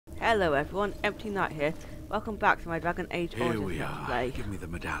Hello everyone, Empty Knight here. Welcome back to my Dragon Age Here Origins we Let's are. Play. Give me the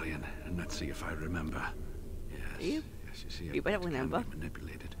medallion, and let's see if I remember. Yes. You? Yes, you see, You better it remember. can be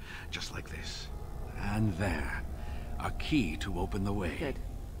manipulated, just like this. And there. A key to open the way. Good.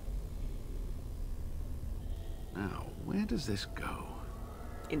 Now, where does this go?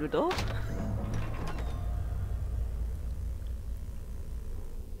 In the door?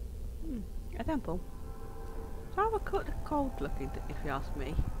 A temple. Rather cold looking, if you ask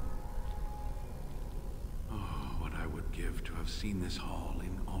me. Oh, what I would give to have seen this hall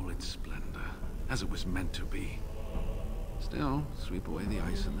in all its splendor, as it was meant to be. Still, sweep away the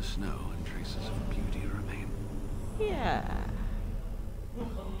ice and the snow, and traces of beauty remain. Yeah.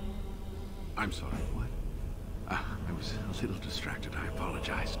 I'm sorry, what? I was a little distracted, I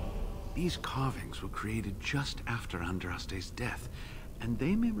apologize. These carvings were created just after Andraste's death, and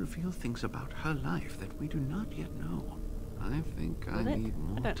they may reveal things about her life that we do not yet know. I think I need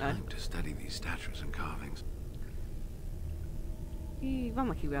more time to study these statues and carvings. You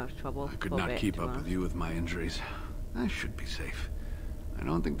might keep out of trouble. I could not keep up with you with my injuries. I should be safe. I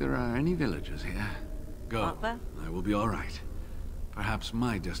don't think there are any villagers here. Go. Aren't there? I will be all right. Perhaps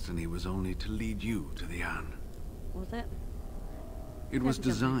my destiny was only to lead you to the urn. Was it? It was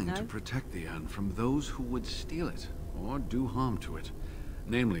Definitely designed to no. protect the urn from those who would steal it or do harm to it.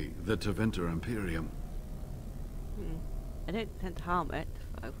 Namely, the Tevinter Imperium. I don't tend to harm it,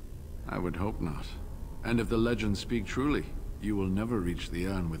 so... I would hope not. And if the legends speak truly, you will never reach the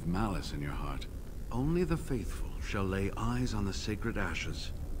urn with malice in your heart. Only the faithful shall lay eyes on the sacred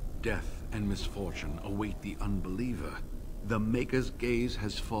ashes. Death and misfortune await the unbeliever. The Maker's gaze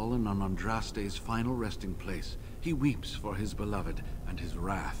has fallen on Andraste's final resting place. He weeps for his beloved, and his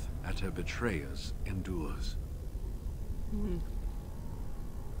wrath at her betrayers endures.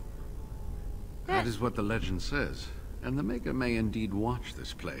 That is what the legend says, and the Maker may indeed watch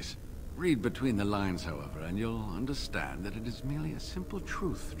this place. Read between the lines, however, and you'll understand that it is merely a simple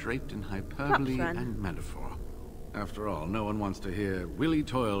truth draped in hyperbole and metaphor. After all, no one wants to hear Willie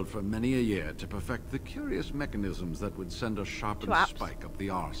toiled for many a year to perfect the curious mechanisms that would send a sharpened spike up the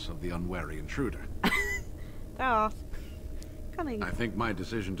arse of the unwary intruder. Darth. Coming. I think my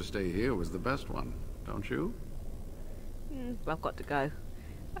decision to stay here was the best one, don't you? Well, I've got to go.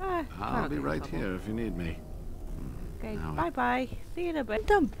 I'll be right here if you need me. Okay, Now bye-bye. See you in a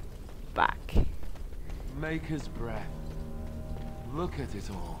bit. I'm back. Maker's breath. Look at it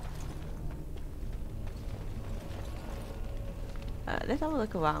all. Let's have a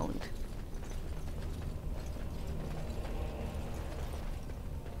look around.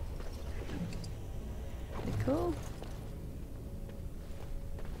 Pretty cool.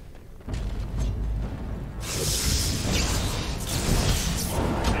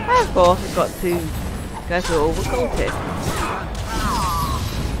 Of course, we've got to go through all the cultists.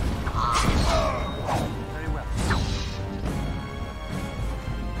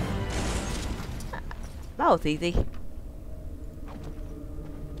 That was easy.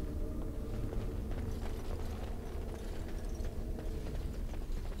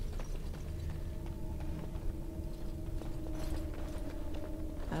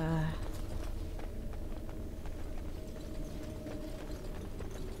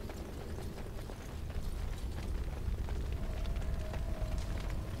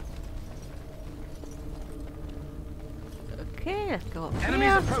 Okay, let's go up here.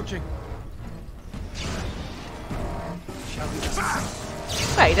 Enemies approaching.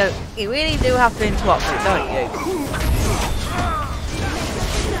 Right, you really do have to interrupt it, don't you?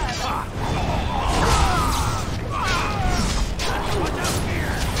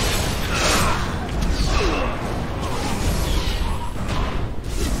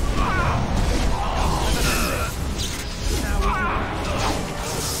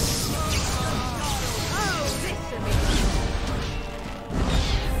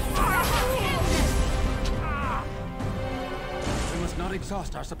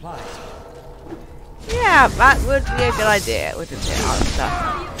 Exhaust our supplies. Yeah, that would be a good idea, wouldn't it, Alistair?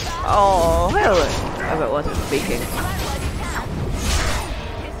 Oh, hello. Whoever it wasn't speaking.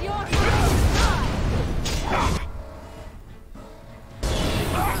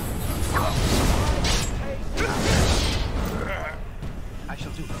 I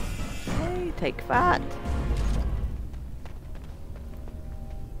shall do it. Okay, take that.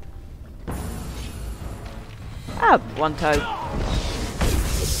 Ah, one toe.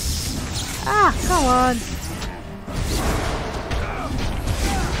 Ah, come on.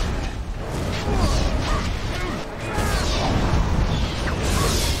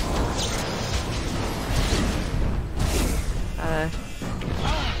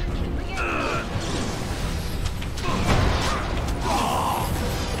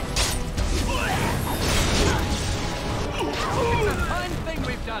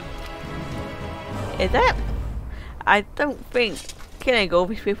 Is it? I don't think killing all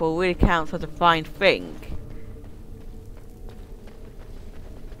these people really counts as a fine thing.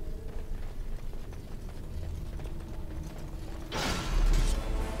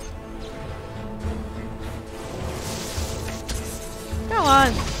 Come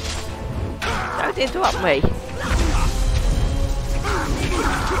on! Don't interrupt me!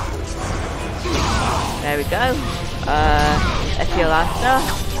 There we go. Let's heal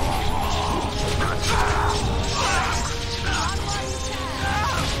after.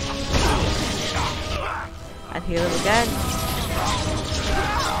 And heal him again.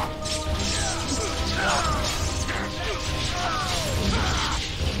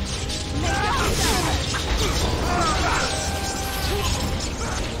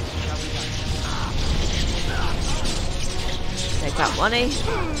 Take that money.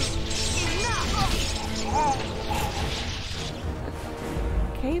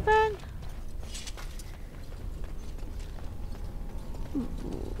 Okay then.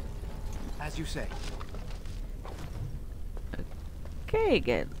 As you say. Okay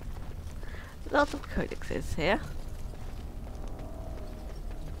again. Lots of codexes here.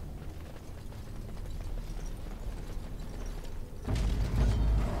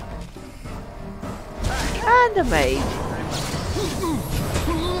 And a mage.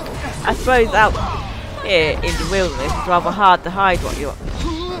 I suppose out here in the wilderness it's rather hard to hide what you're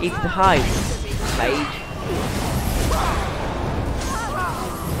easy to hide. Mage.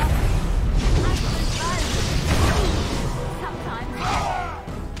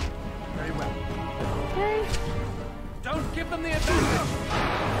 Very well. Okay. Don't give them the advantage.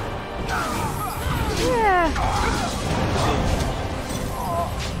 Yeah.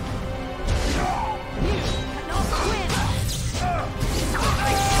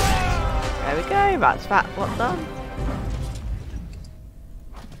 There we go, that's that what done.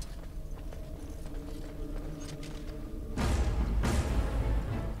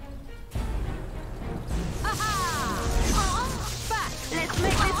 Let's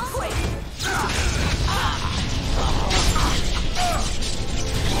make this quick.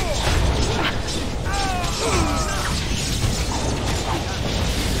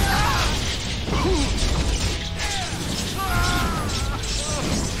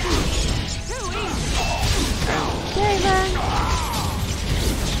 Okay then.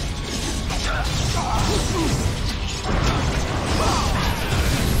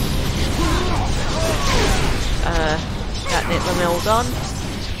 That nip them all done.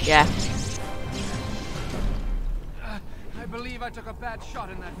 Yeah. I believe I took a bad shot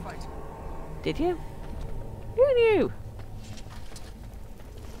in that fight. Did you? Who knew?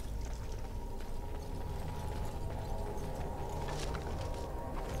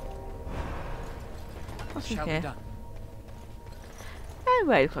 What's in Shall be here? done.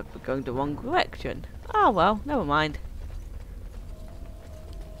 Anyway, looks like we're going the wrong direction. Oh well, never mind.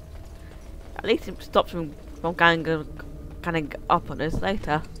 At least it stops them from ganging up on us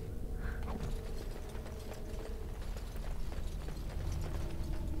later.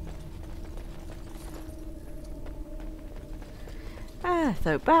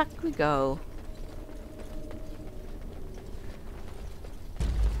 So back we go.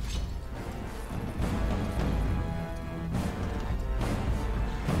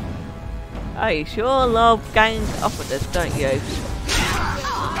 Oh, you sure love gang up with us, don't you?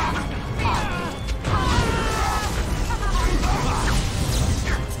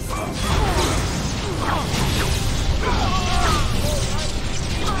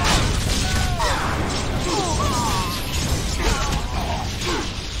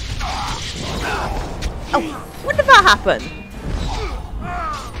 Oh, when did that happen?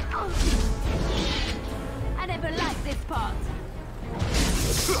 I never liked this part.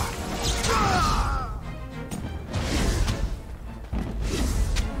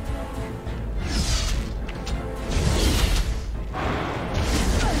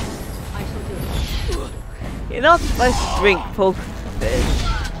 I shall do it. You're not supposed to drink poultices.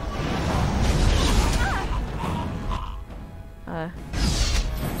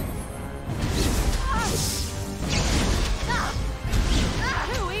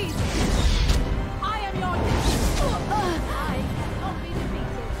 Too easy. I am your I cannot be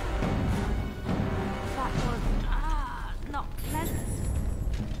defeated. That was not pleasant.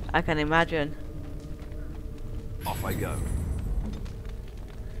 I can imagine. Off I go.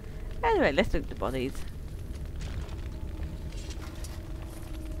 Anyway, let's look at the bodies.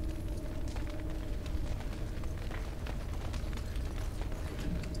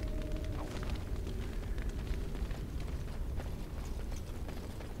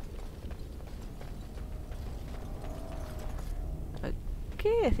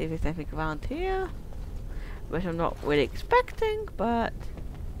 Okay, let's see if there's anything around here. which I'm not really expecting, but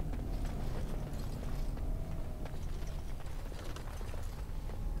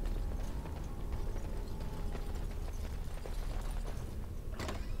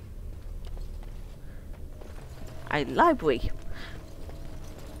a library.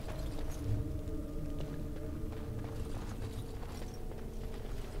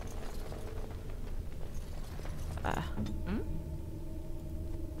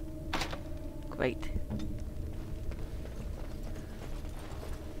 Great.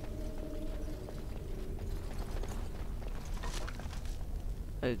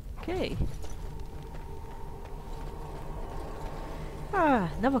 Okay.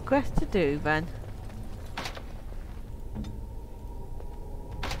 Another quest to do then.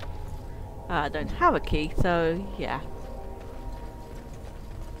 I don't have a key, so yeah.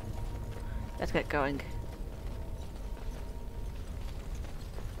 Let's get going.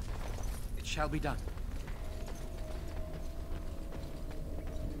 It shall be done.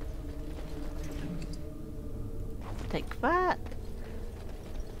 Take that.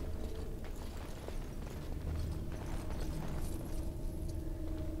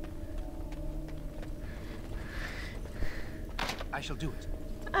 I shall do it.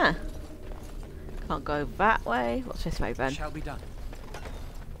 Can't go that way. What's this way then? It shall be done.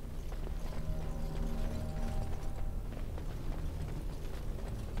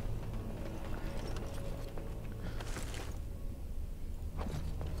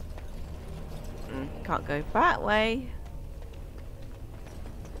 Can't go that way.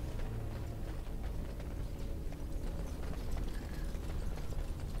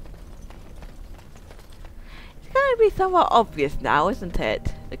 It's going to be somewhat obvious now, isn't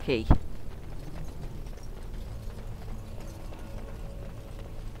it? The key.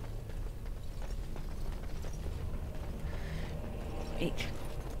 Each.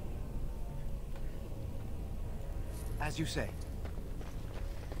 As you say.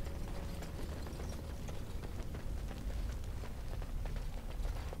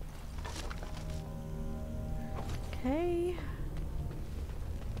 Okay.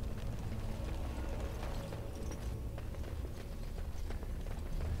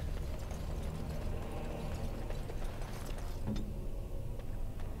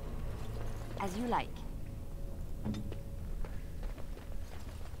 As you like.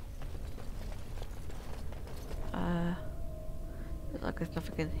 Looks like there's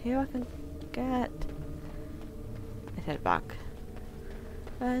nothing in here I can get. Let's head back.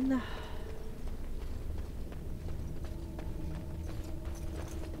 Then.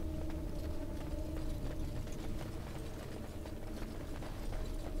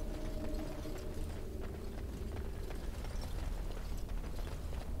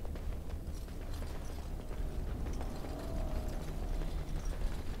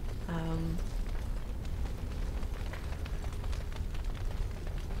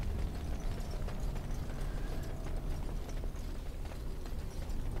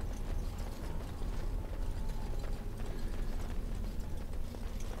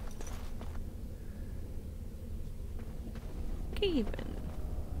 Even.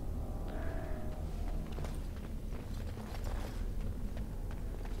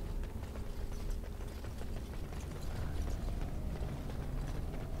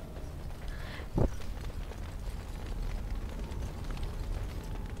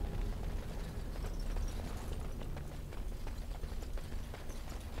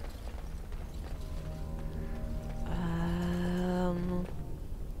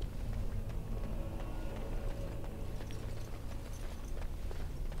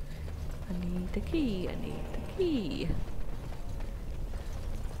 The key, I need the key.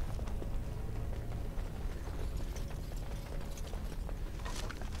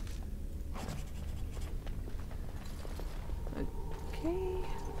 Okay.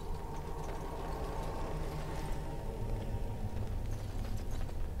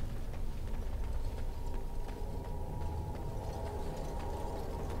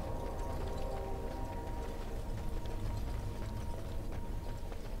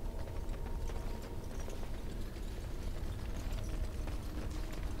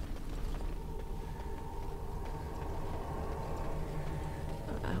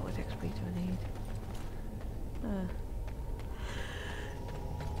 What XP do I need?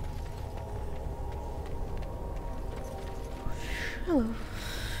 Oh.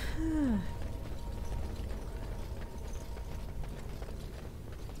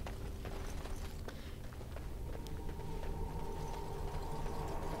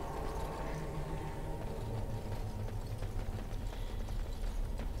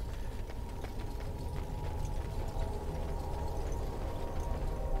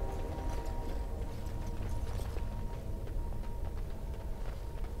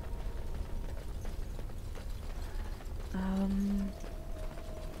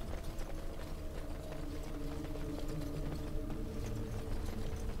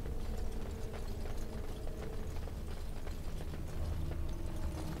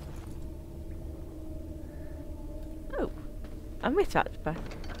 missed that first.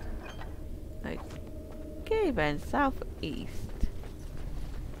 Okay, then southeast.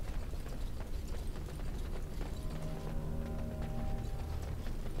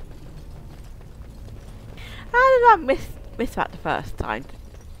 How did I miss that the first time?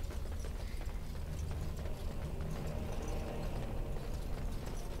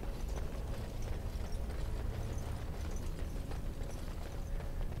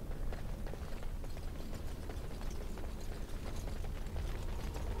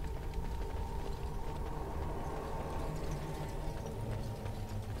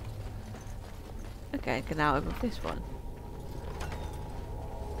 Okay, I can now open this one.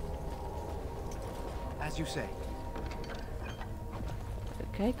 As you say.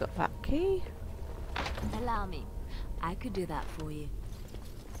 Okay, got that key. Allow me. I could do that for you.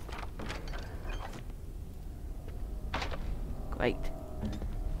 Great.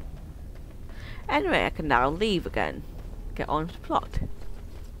 Anyway, I can now leave again. Get on with the plot.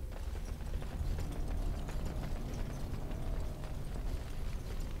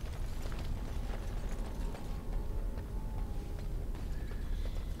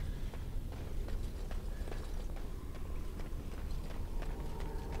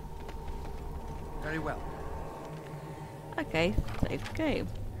 Very well. Okay, save the game.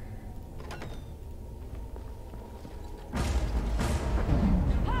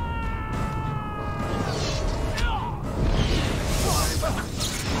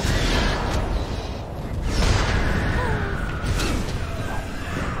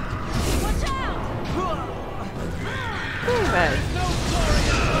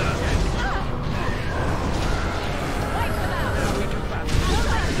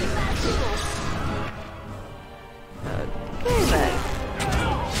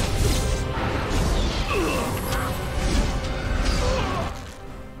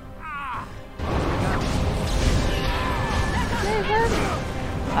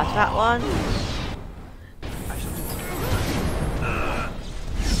 That's that one. I shall do it.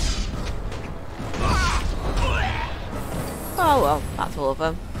 Oh well, that's all of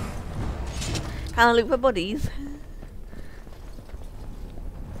them. Can I look for buddies?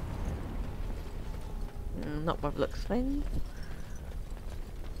 Not by the looks of things.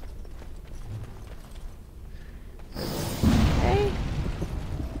 Okay.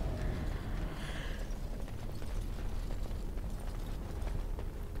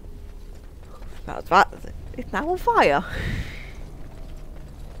 That's that. It's now on fire.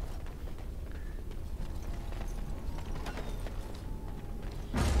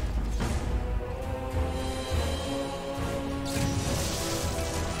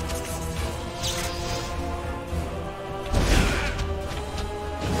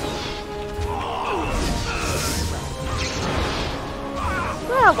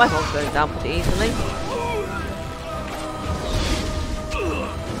 Well, my phone's going down pretty easily.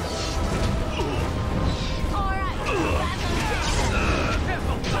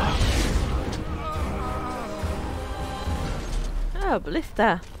 Oh,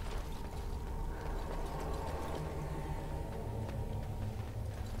 ballista.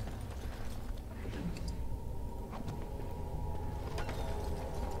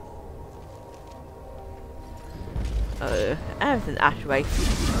 Oh, everything ash waste.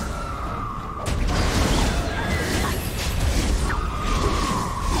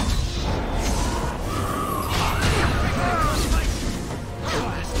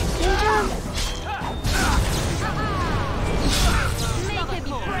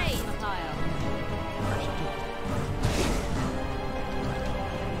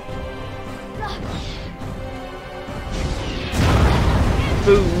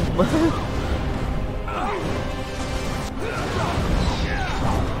 Boom.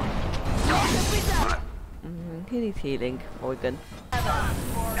 He's healing, Morgan. Tear them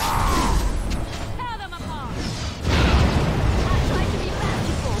apart. I try to be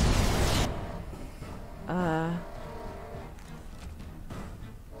practical.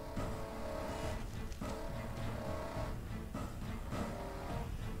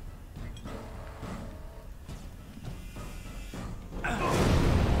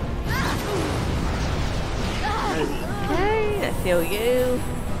 Okay, let's heal you.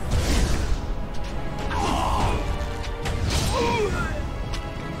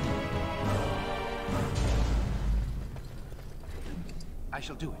 I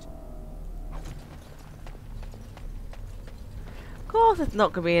shall do it. Of course, it's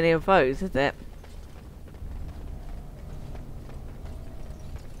not going to be any of those, is it?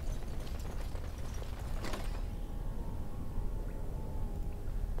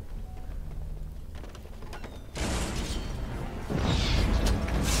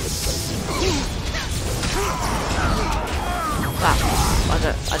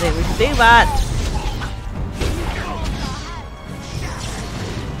 I didn't mean to do that.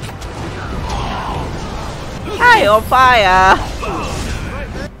 Hey, on fire!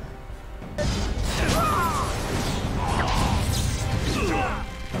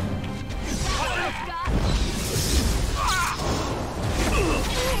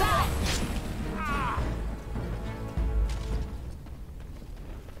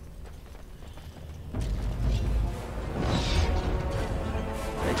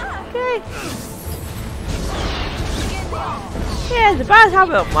 Okay. Yeah, it's a bad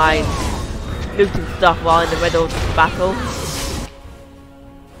habit of mine. Looting stuff while in the middle of the battle.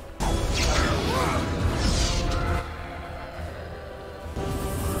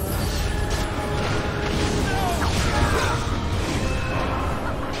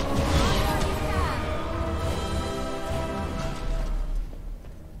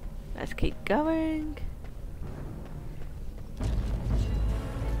 Let's keep going.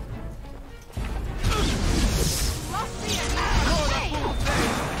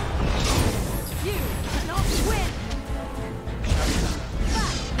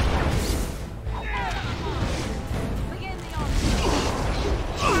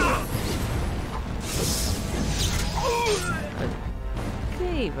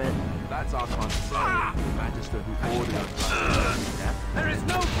 Even. That's our concern, the Magister who ordered us. There is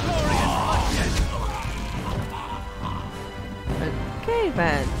no glory in bloodshed. Okay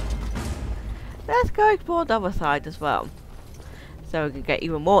then. Let's go explore the other side as well. So we can get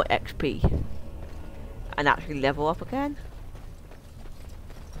even more XP. And actually level up again.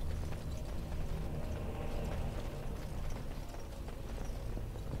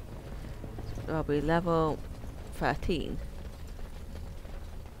 So I'll be level 13.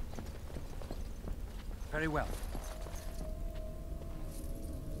 Very well.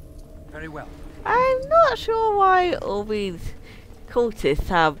 Very well. I'm not sure why all these cultists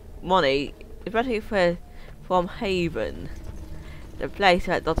have money, especially from Haven, the place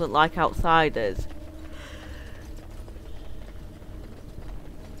that doesn't like outsiders.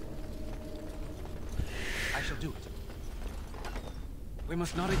 I shall do it. We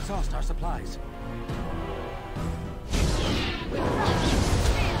must not exhaust our supplies.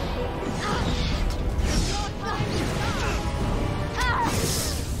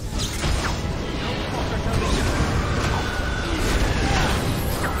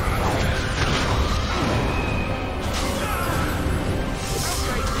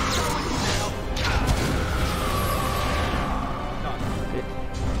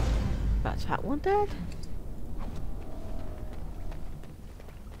 That's that one dead.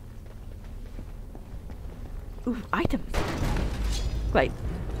 Ooh, items. Wait.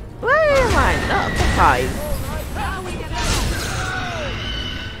 Where am I? Not surprised.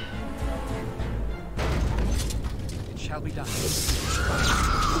 It shall be done.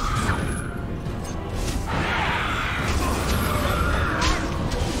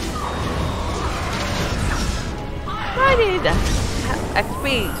 I need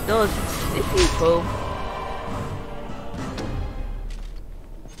XP. Those is useful.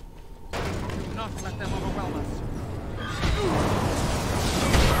 Do not let them overwhelm us.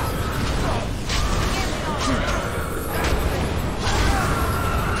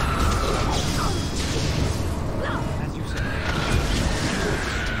 As you say.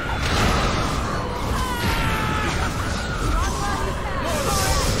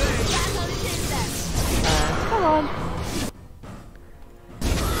 Come on.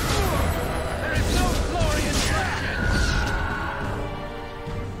 There is no glory in bloodshed.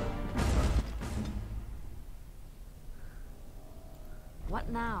 What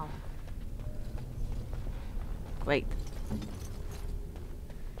now? Wait.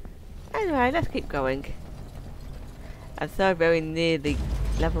 Anyway, let's keep going. I'm so very nearly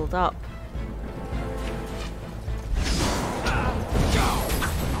leveled up.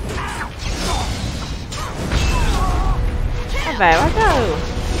 And there I go.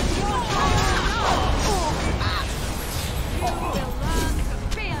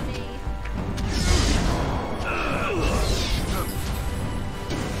 Fear me.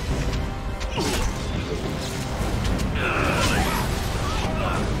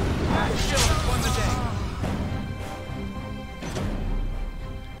 Won the day.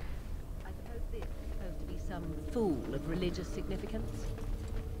 I suppose this is supposed to be some fool of religious significance.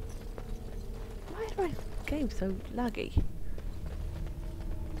 Why is my game so laggy?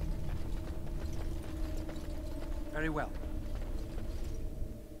 Very well.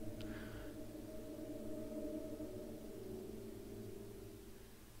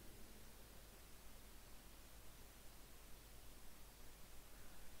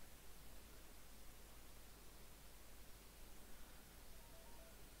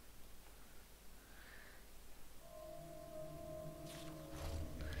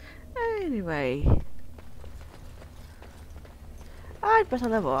 Anyway, I'd better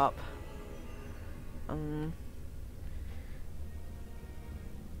level up.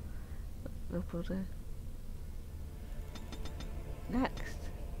 Next.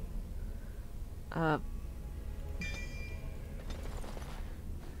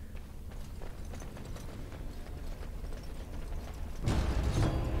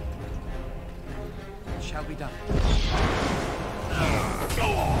 It shall be done.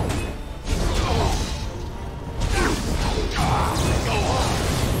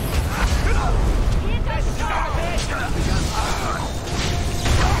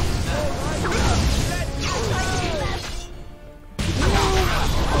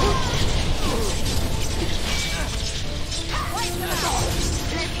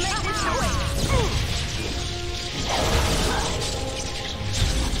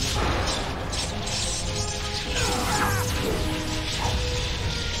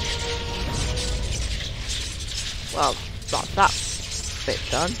 Well, that's that bit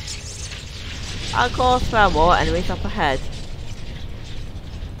done. Of course, there are more enemies up ahead.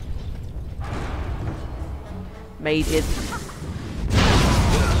 Mages.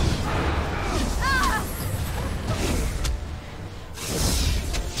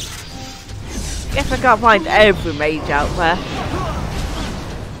 Guess I can't find every mage out there.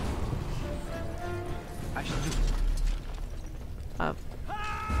 I shall do it.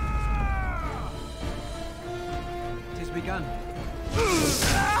 It is begun.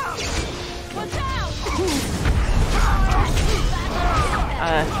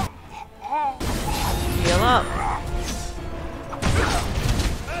 Heal up.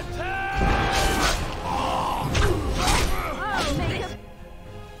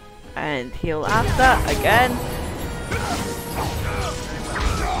 And heal after again.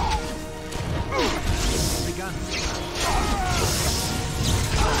 Begun.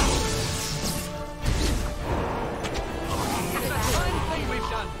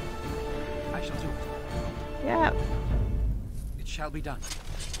 I shall do it. Yep. It shall be done.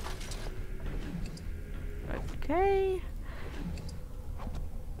 Okay.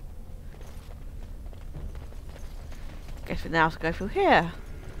 Guess we now have to go through here.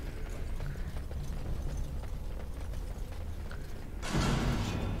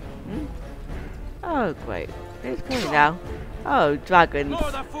 Oh great, it's coming now. Oh, dragons.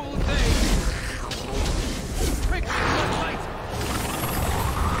 For the full thing. Quickly, sunlight.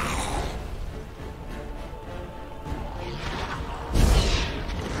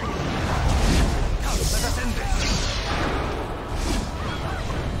 Come, let us end this.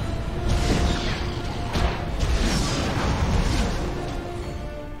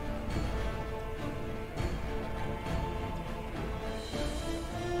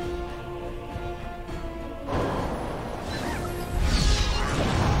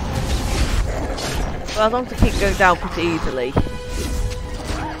 Well, as long as I keep going down pretty easily.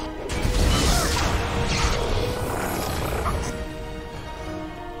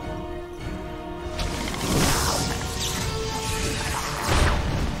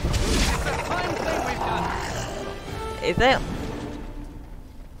 Is it?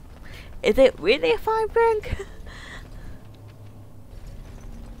 Is it really a fine thing?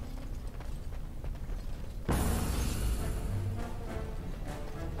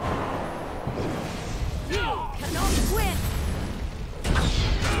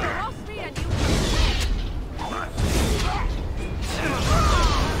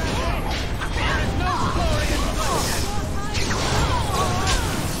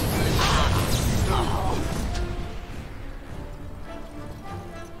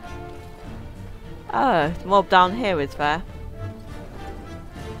 Oh, the mob down here is there.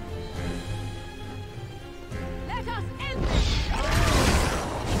 Let us end this.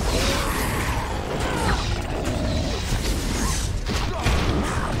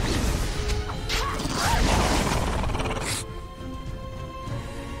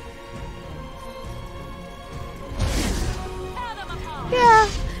 Tear them apart. Yeah.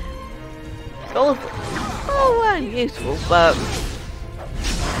 Oh, and useful, but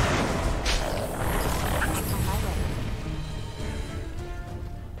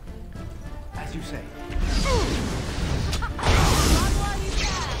As you say.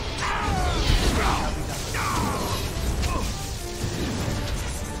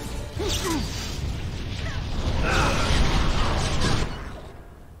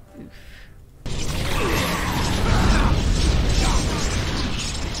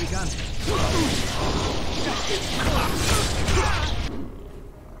 Begun.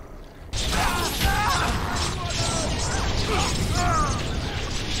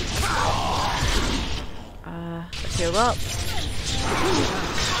 heal up.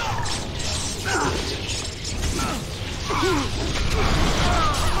 Good,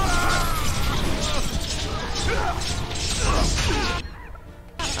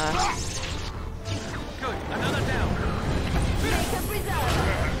 another down.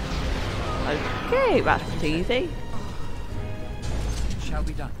 Okay, that's easy. Shall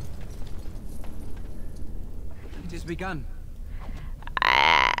be done. It is begun.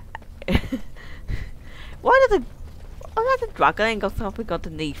 Why does the dragon ain't got something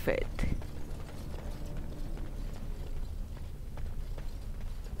underneath it?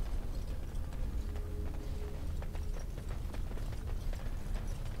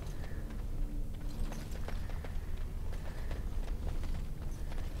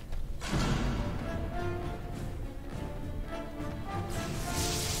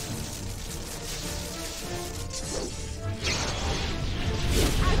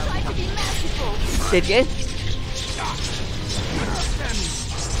 Did you?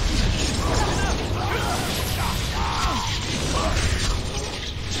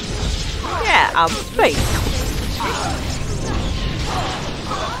 Yeah, I'm fake.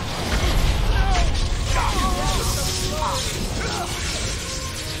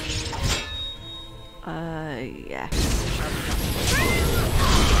 Yeah.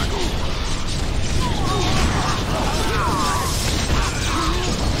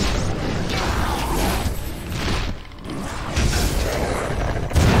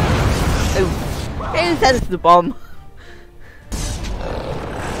 Who sends the bomb?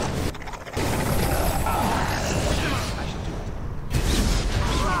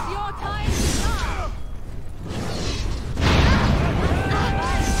 Your time now.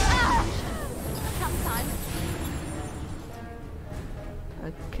 Sometimes.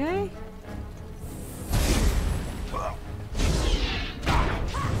 Okay.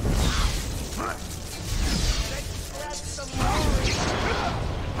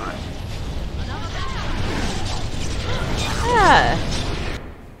 Yeah.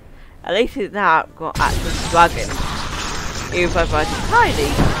 At least it's now got actual dragon. Even though it's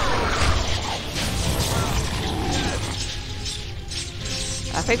tiny.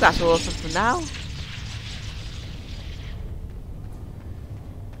 I think that's awesome for now.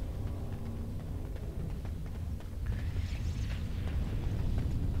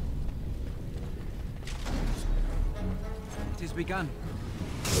 It is begun.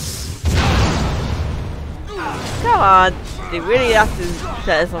 Come on, they really have to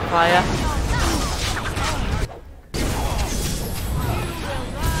set us on fire.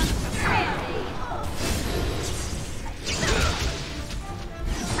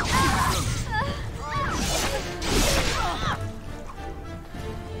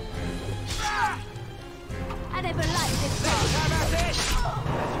 I never liked this.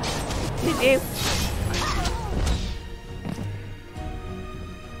 Did you?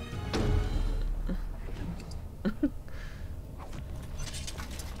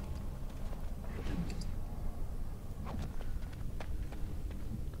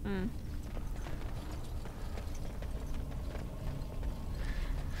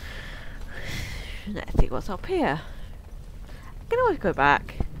 Let's see what's up here. I can always go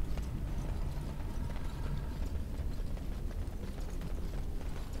back.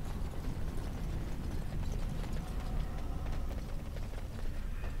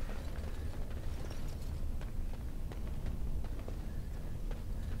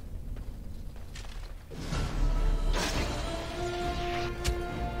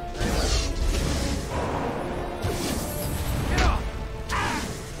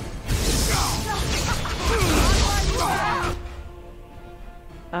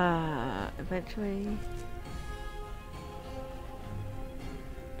 Eventually.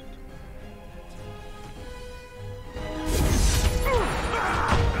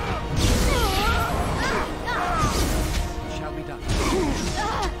 Shall be done.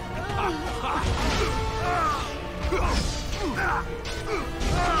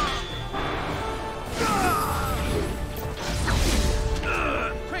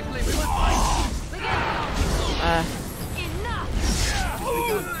 Quickly, we must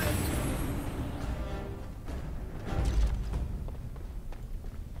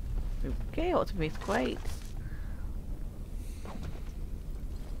Okay, ultimate great.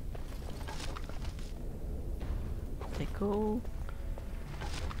 Okay, cool.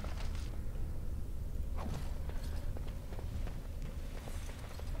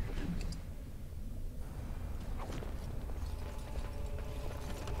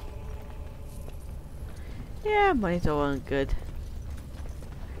 Yeah, money's all good.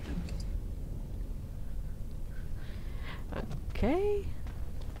 Okay.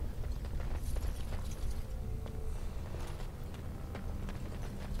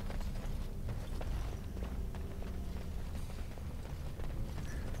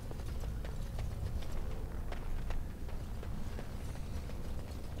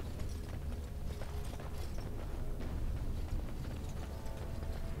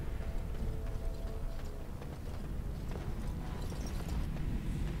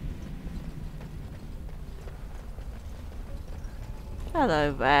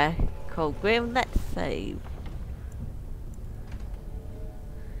 Hello there, Colgrim. Let's save.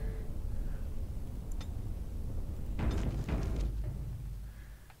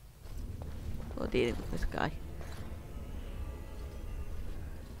 We're dealing with this guy.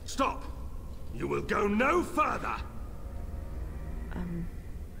 Stop! You will go no further!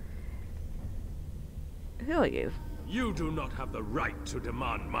 Who are you? You do not have the right to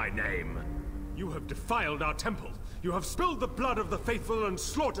demand my name. You have defiled our temple. You have spilled the blood of the faithful and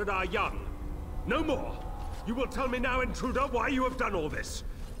slaughtered our young. No more. You will tell me now, intruder, why you have done all this.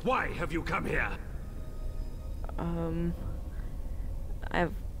 Why have you come here?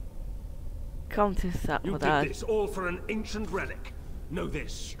 I've come to sup You with did this all for an ancient relic. Know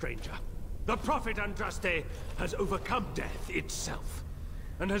this, stranger. The prophet Andraste has overcome death itself,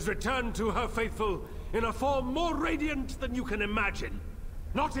 and has returned to her faithful in a form more radiant than you can imagine.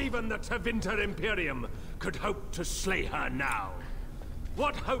 Not even the Tevinter Imperium could hope to slay her now.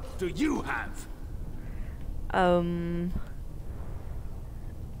 What hope do you have? And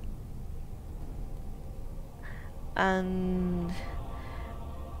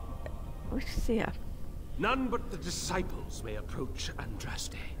which is here? None but the disciples may approach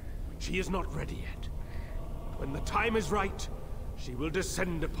Andraste. She is not ready yet. When the time is right, she will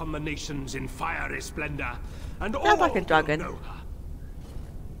descend upon the nations in fiery splendor, and all like a dragon. will know her.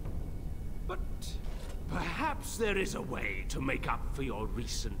 But perhaps there is a way to make up for your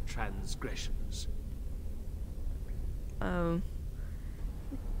recent transgressions. Why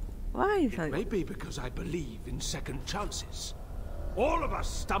is that? Maybe because I believe in second chances. All of us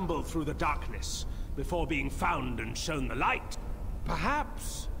stumble through the darkness before being found and shown the light.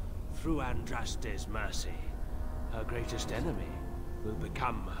 Perhaps, through Andraste's mercy, her greatest enemy will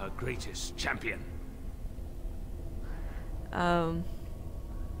become her greatest champion.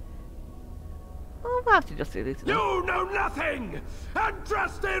 Well, we'll have to just do this. You know nothing!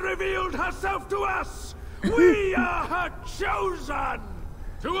 Andraste revealed herself to us! We are her chosen!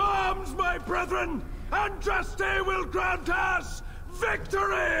 To arms, my brethren! Andraste will grant us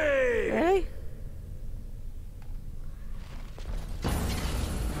victory! Really?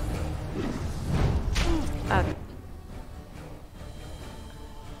 Okay.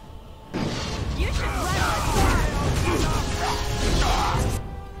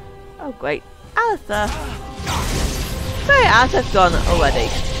 Oh great, Alistair! Great, Alistair's gone already.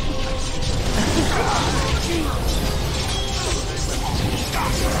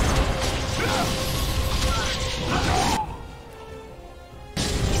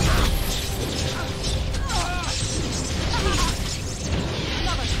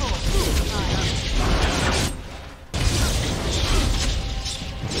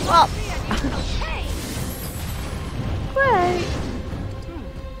 Well, great.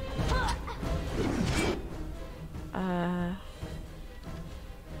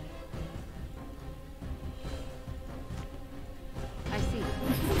 I see.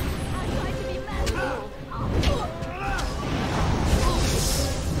 I'm going to be merciful.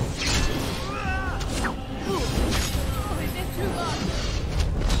 Oh, is this too much?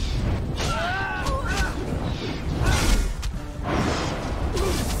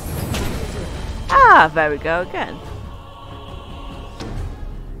 Ah, there we go again.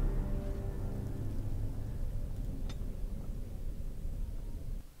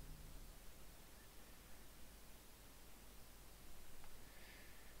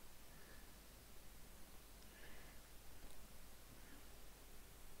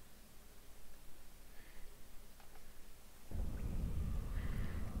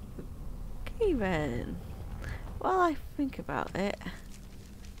 Okay then. While I think about it,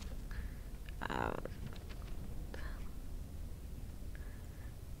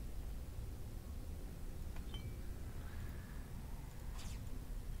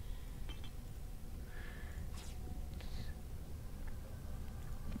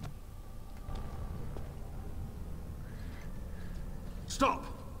 Stop!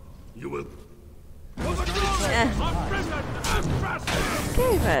 You will... okay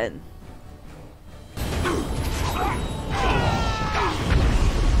then.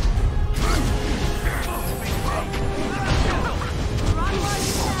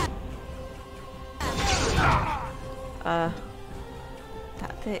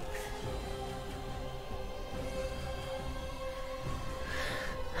 Tactics.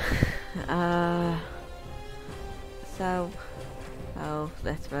 So,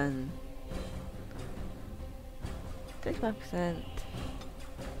 let's run 35%.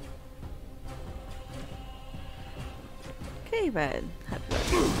 Okay then.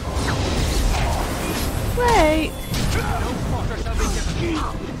 Wait! No quarter shall be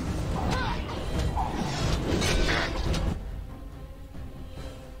given.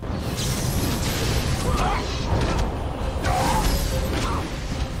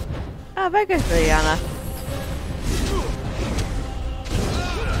 Oh, there goes Lyanna.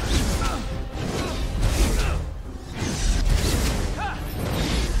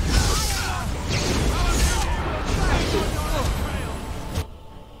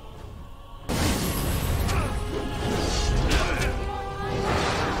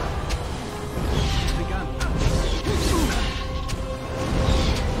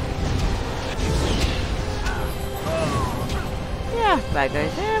 Yeah, there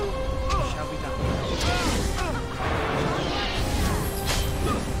goes him. Shall be done.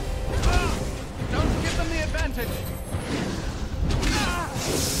 Don't give them the advantage.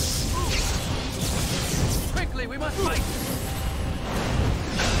 Quickly, we must fight.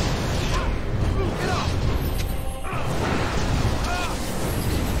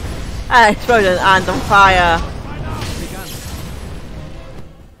 And exploded and on fire. Begun.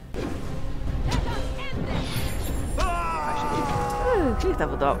 Ooh, she's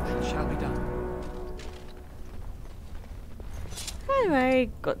double docked. Shall be done. Anyway,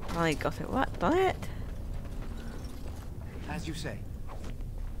 I got it right, done it. As you say.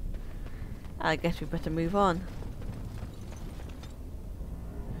 I guess we better move on.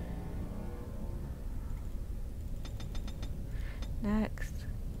 Next.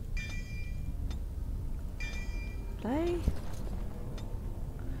 Play.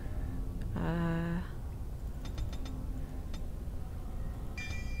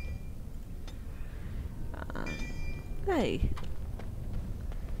 Play.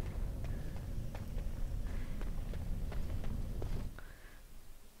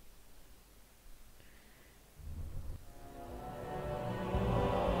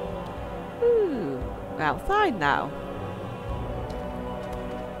 Ooh, we're outside now.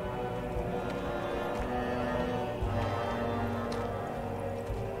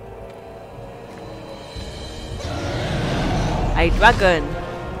 A dragon.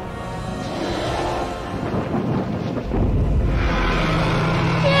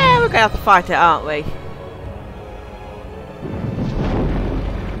 Yeah, we're gonna have to fight it, aren't we?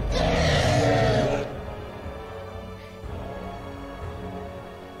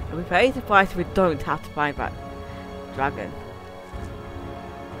 I'll be very surprised if we don't have to fight that dragon.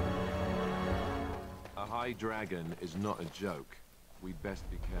 A high dragon is not a joke. We'd best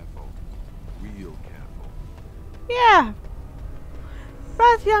be careful. Real careful. Yeah.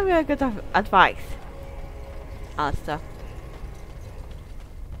 That's really good advice. Alistair.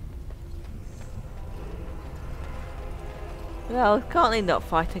 Well, currently not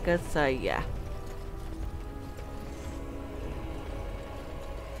fighting us, so yeah.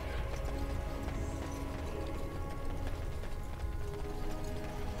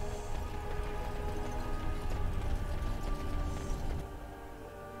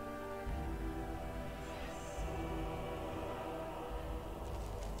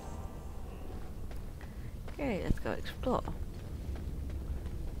 Okay, let's go explore.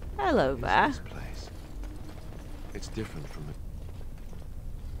 Hello there. This place. It's different from the...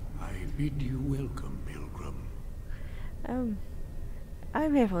 I bid you welcome, pilgrim.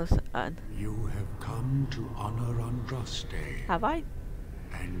 I'm here for son. You have come to honor Andraste, Have I?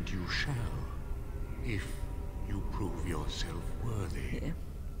 and you shall, if you prove yourself worthy. Yeah.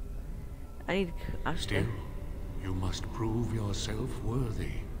 I need to... Still, you must prove yourself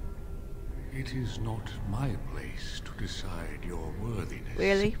worthy. It is not my place to decide your worthiness.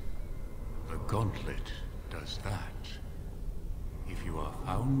 Really? The gauntlet does that. If you are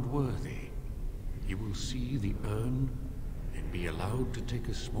found worthy, you will see the urn and be allowed to take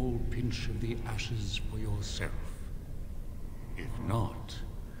a small pinch of the ashes for yourself. If not,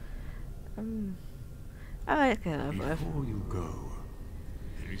 Alright, go over. before you go,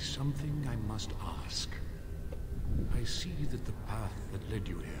 there is something I must ask. I see that the path that led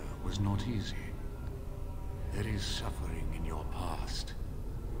you here was not easy. There is suffering in your past.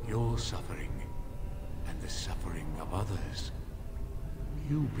 Your suffering, and the suffering of others.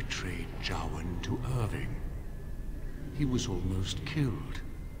 You betrayed Jowan to Irving. He was almost killed,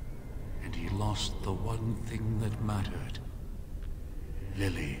 and he lost the one thing that mattered.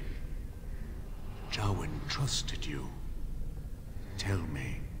 Lily, Jowan trusted you. Tell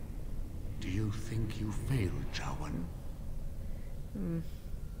me, do you think you failed Jowan?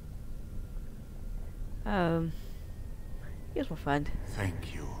 Here's my friend.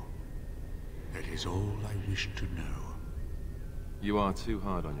 Thank you. That is all I wish to know. You are too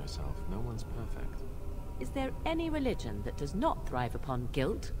hard on yourself. No one's perfect. Is there any religion that does not thrive upon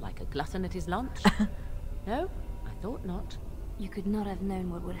guilt, like a glutton at his lunch? No? I thought not. You could not have known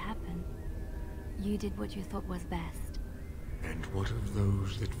what would happen. You did what you thought was best. And what of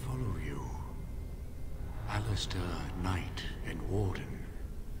those that follow you? Alistair, Knight, and Warden.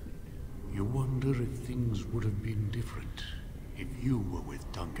 You wonder if things would have been different if you were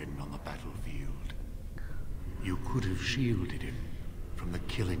with Duncan on the battlefield. You could have shielded him from the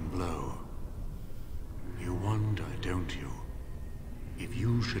killing blow. You wonder, don't you, if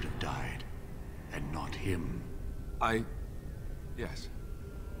you should have died and not him? Yes.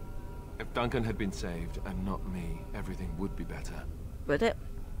 If Duncan had been saved and not me, everything would be better. Would it?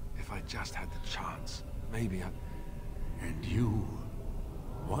 If I just had the chance, maybe I... And you?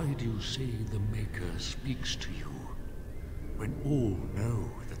 Why do you say the Maker speaks to you, when all know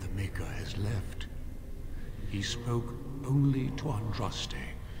that the Maker has left? He spoke only to Andraste.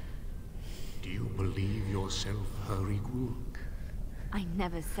 Do you believe yourself her equal? I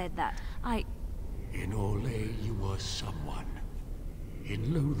never said that. In Orlais, you were someone.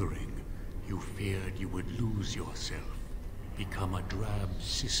 In Lothering, you feared you would lose yourself, become a drab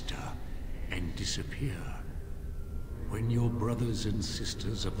sister, and disappear. When your brothers and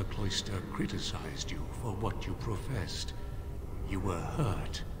sisters of the cloister criticized you for what you professed, you were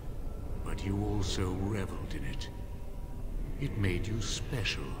hurt, but you also reveled in it. It made you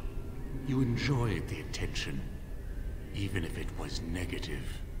special. You enjoyed the attention, even if it was negative.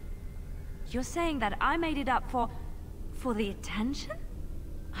 You're saying that I made it up for the attention?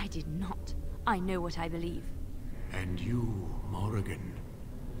 I did not. I know what I believe. And you, Morrigan,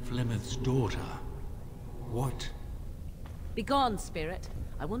 Flemeth's daughter, what? Begone, spirit.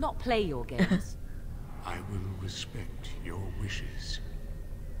 I will not play your games. I will respect your wishes.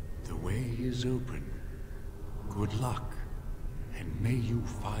 The way is open. Good luck, and may you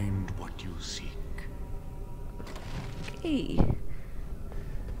find what you seek. Okay.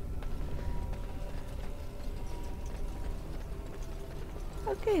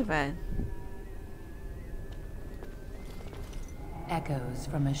 Okay then. Echoes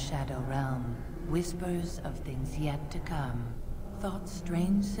from a shadow realm, whispers of things yet to come. Thought's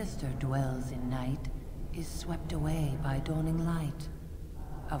strange sister dwells in night, is swept away by dawning light.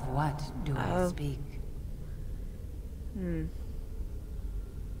 Of what do I speak?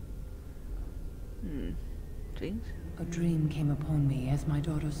 Dreams? A dream came upon me as my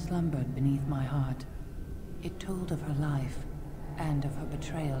daughter slumbered beneath my heart. It told of her life, and of her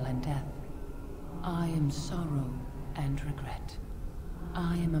betrayal and death. I am sorrow and regret.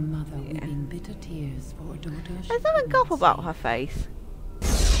 I am a mother weeping bitter tears for a daughter she There's nothing could goth not about see. her face.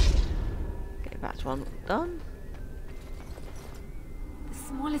 Okay, that's one done. The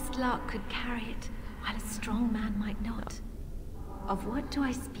smallest lark could carry it, while a strong man might not. Of what do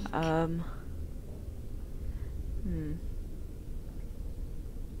I speak? A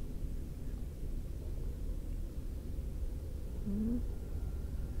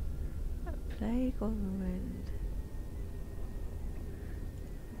plague on the wind.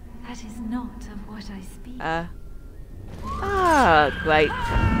 That is not of what I speak. Great.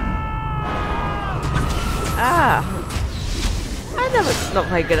 I'm never not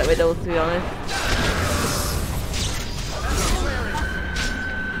very good at riddles, to be honest.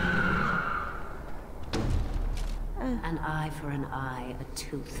 An eye for an eye, a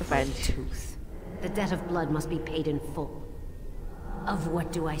tooth for a Revenge. tooth. The debt of blood must be paid in full. Of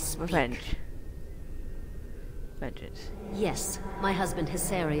what do I speak? Revenge. Vengeance. Yes, my husband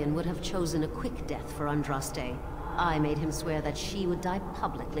Hissarion would have chosen a quick death for Andraste. I made him swear that she would die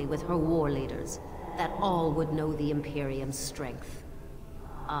publicly with her war leaders, that all would know the Imperium's strength.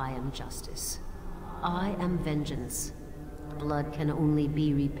 I am justice. I am vengeance. Blood can only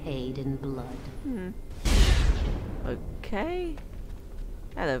be repaid in blood. Okay.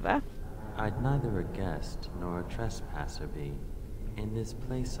 Hello there. I'd neither a guest nor a trespasser be. In this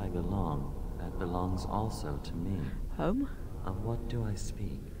place I belong, that belongs also to me. Home? Of what do I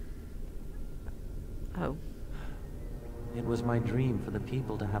speak? Oh. It was my dream for the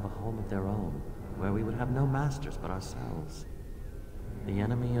people to have a home of their own, where we would have no masters but ourselves. The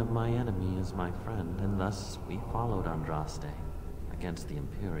enemy of my enemy is my friend, and thus we followed Andraste against the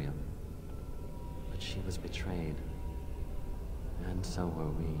Imperium. But she was betrayed, and so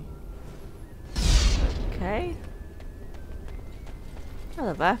were we. Okay.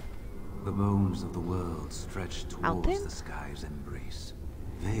 Hello there. The bones of the world stretch towards Alpin? the sky's embrace,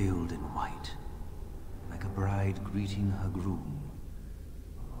 veiled in white, like a bride greeting her groom.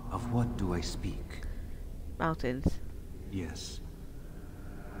 Of what do I speak? Mountains. Yes.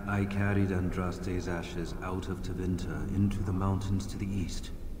 I carried Andraste's ashes out of Tevinter into the mountains to the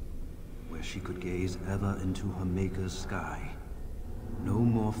east, where she could gaze ever into her Maker's sky. No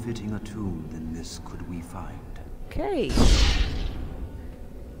more fitting a tomb than this could we find. Okay.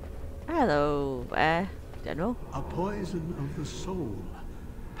 Hello there, General. A poison of the soul,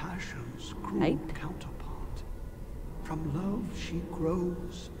 passion's cruel counterpart. From love she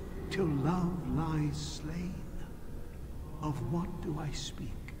grows, till love lies slain. Of what do I speak?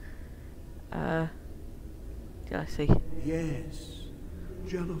 Jealousy. Yes,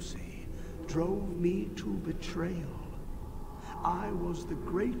 jealousy drove me to betrayal. I was the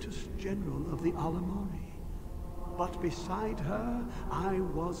greatest general of the Alamari, but beside her I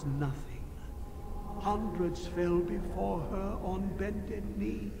was nothing. Hundreds fell before her on bended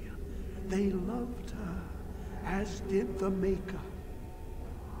knee. They loved her, as did the Maker.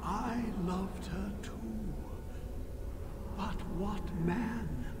 I loved her too. But what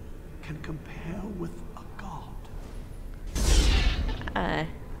man can compare with a god?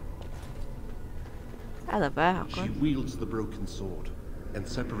 Hello there, She wields the broken sword and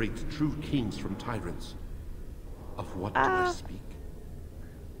separates true kings from tyrants. Of what do I speak?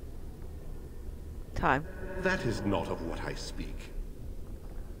 Time. That is not of what I speak.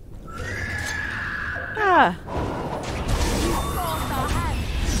 Ah.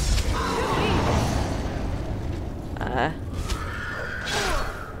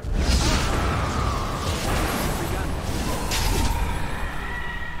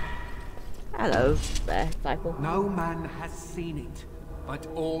 Hello there, disciple. No man has seen it, but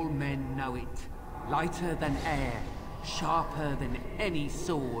all men know it. Lighter than air, sharper than any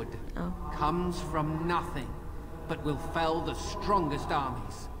sword. Comes from nothing, but will fell the strongest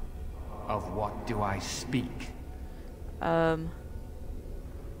armies. Of what do I speak? Hunger.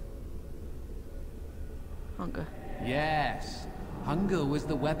 Yes. Hunger was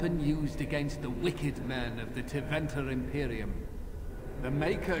the weapon used against the wicked men of the Tevinter Imperium. The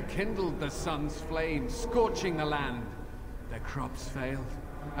Maker kindled the sun's flame, scorching the land. Their crops failed,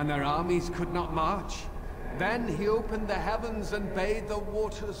 and their armies could not march. Then he opened the heavens and bade the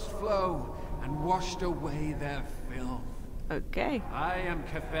waters flow, and washed away their filth. Okay. I am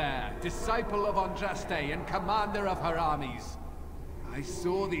Cather, disciple of Andraste and commander of her armies. I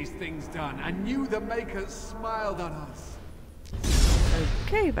saw these things done, and knew the Makers smiled on us.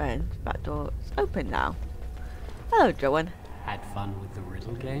 Okay then, back door's open now. Hello, Joan. Had fun with the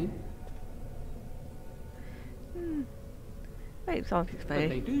riddle game? Wait, something But funny.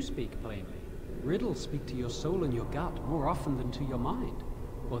 they do speak plainly. Riddles speak to your soul and your gut more often than to your mind.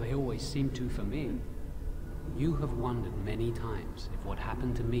 Or they always seem to for me. You have wondered many times if what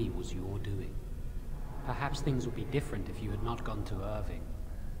happened to me was your doing. Perhaps things would be different if you had not gone to Irving.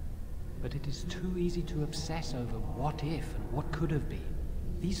 But it is too easy to obsess over what if and what could have been.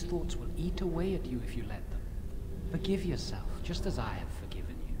 These thoughts will eat away at you if you let them. Forgive yourself, just as I have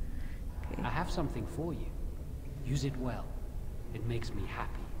forgiven you. I have something for you. Use it well. It makes me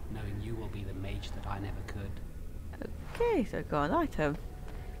happy, knowing you will be the mage that I never could. Okay, so got an item.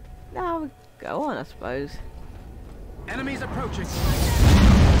 Now we go on, I suppose. Enemies approaching.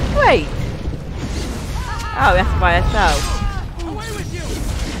 Wait! Oh, that's by ourselves. Away with you!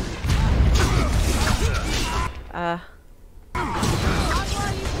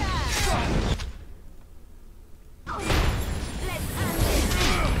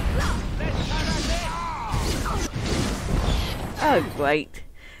 Oh, great.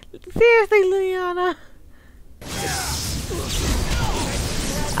 Seriously, Liliana?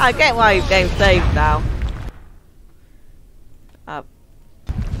 I get why your game's saved now.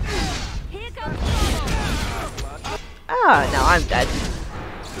 Oh, no, I'm dead.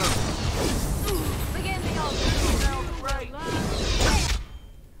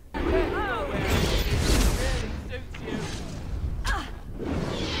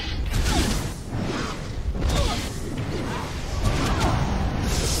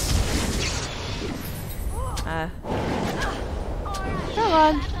 Come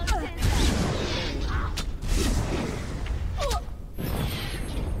on.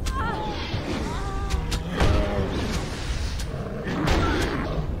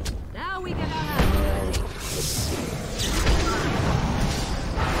 Now we get our hands dirty.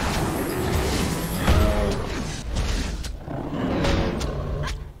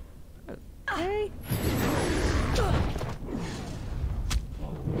 Okay.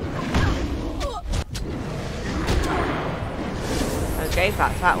 Okay,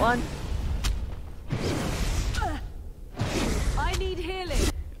 that's that one. I need healing.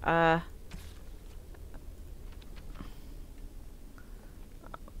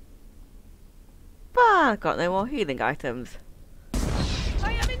 But I've got no more healing items.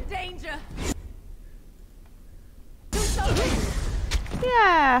 I am in danger. Do something.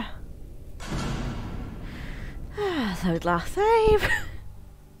 Yeah. So last save.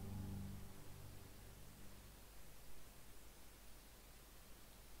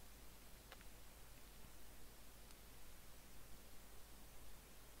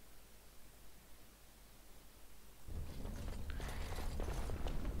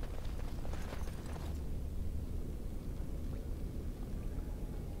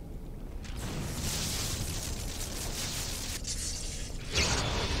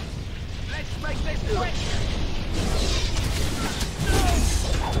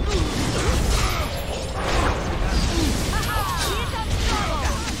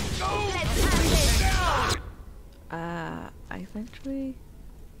 Essentially.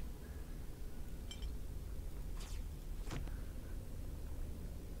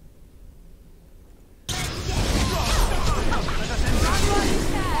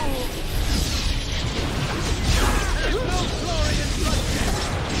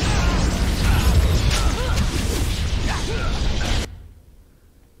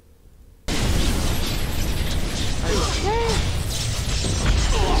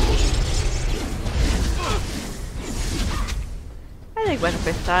 I think went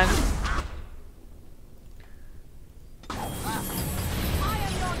this time.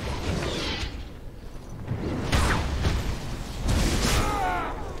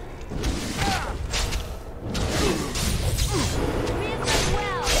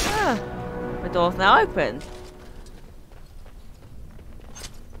 The door's now open.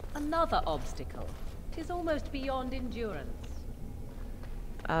 Another obstacle. 'Tis almost beyond endurance.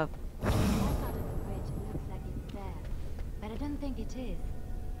 That part of the bridge looks like it's there, but I don't think it is.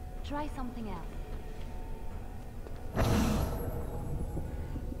 Try something else.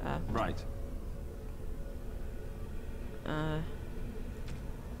 Right.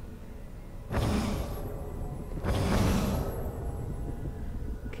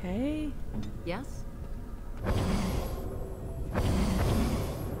 Okay. Yes? That's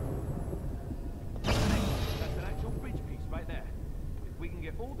an actual bridge piece right there. If we can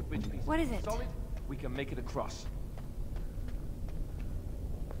get all the bridge pieces What is it? solid, we can make it across.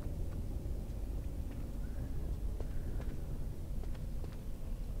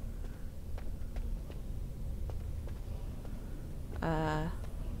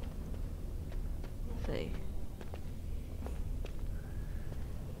 Let's see.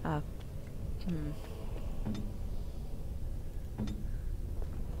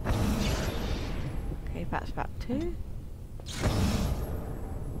 Okay, that's back 2.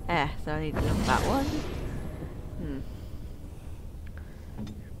 So I need to look at that one.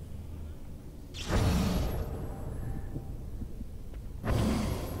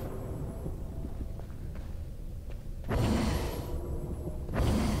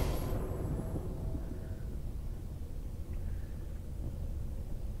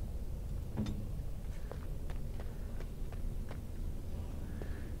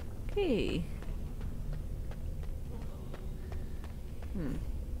 Okay.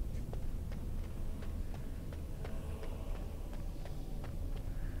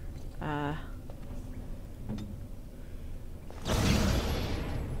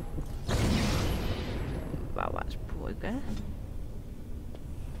 Well, that's progress.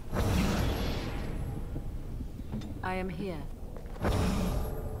 I am here.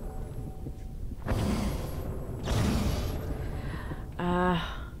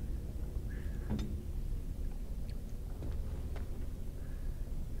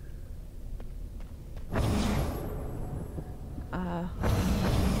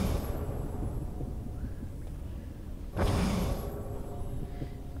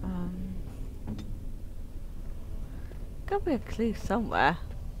 Gotta be a clue somewhere.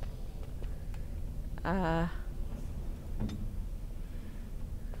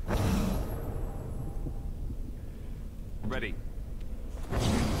 Ready.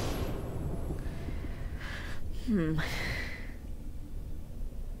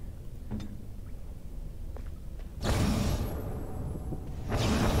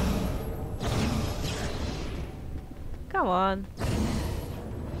 Come on.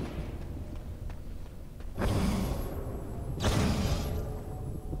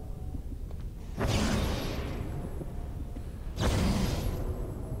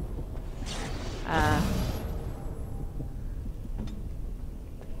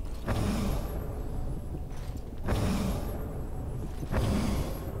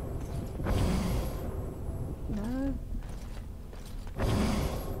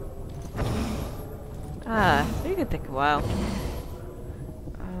 It could take a while.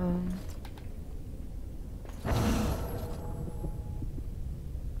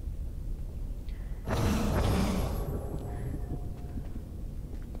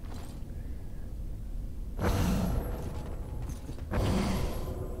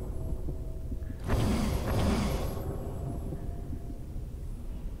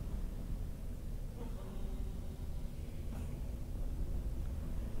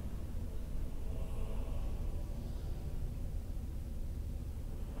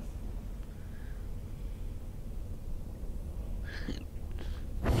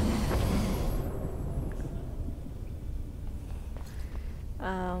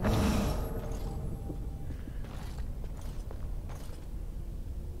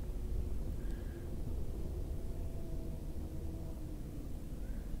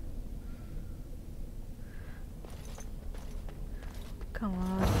 Come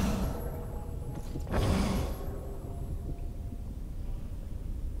on.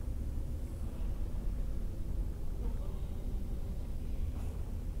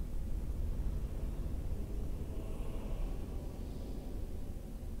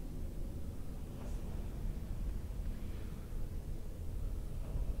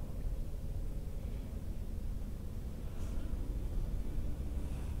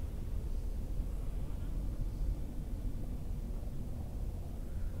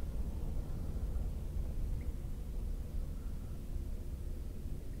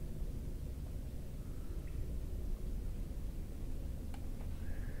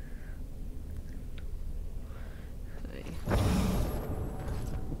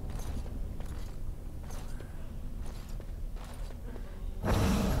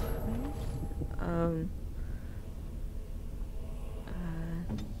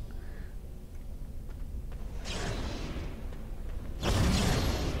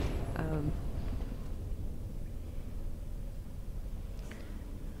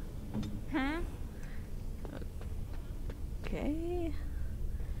 Okay.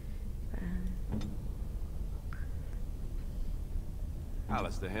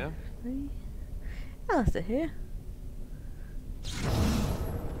 Alistair here. Alistair here.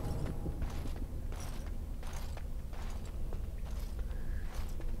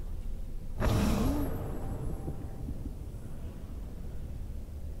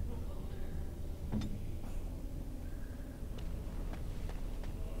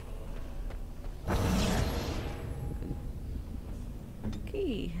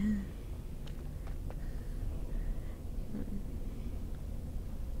 Key.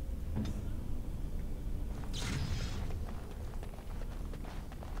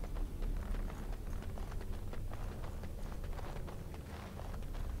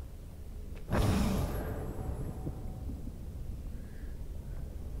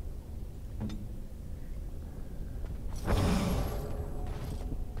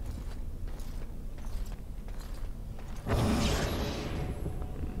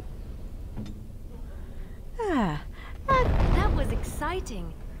 That was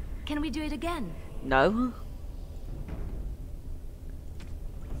exciting. Can we do it again? No.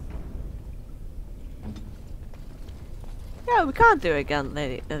 Yeah, we can't do it again,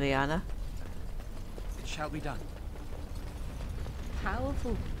 Liliana. It shall be done.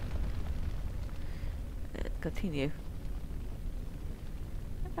 Powerful. Continue.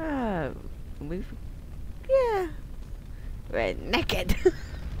 Move. Yeah. We're naked.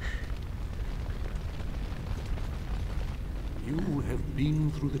 You have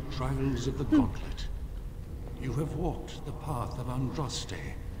been through the trials of the Gauntlet. You have walked the path of Andraste,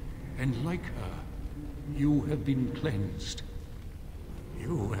 and like her, you have been cleansed.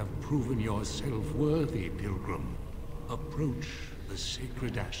 You have proven yourself worthy, Pilgrim. Approach the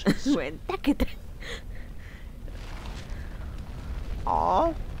sacred ashes. We're naked.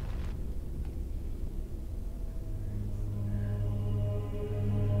 Aww.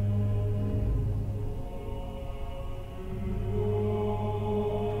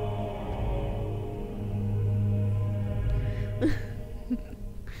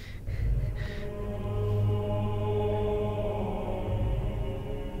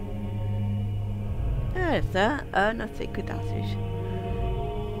 There's that. No sacred ashes.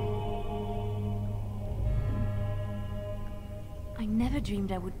 I never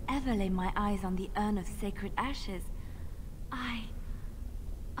dreamed I would ever lay my eyes on the urn of sacred ashes. I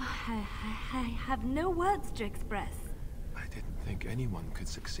have no words to express. I didn't think anyone could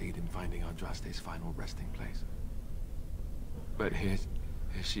succeed in finding Andraste's final resting place. But here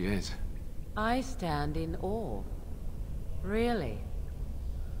she is. I stand in awe. Really?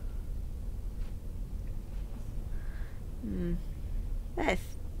 Let's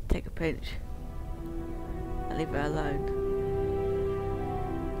take a pinch and leave her alone.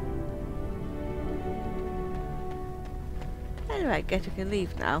 Anyway, I guess we can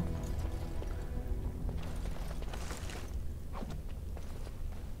leave now.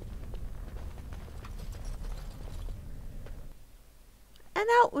 And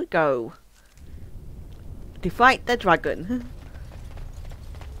out we go to fight the dragon.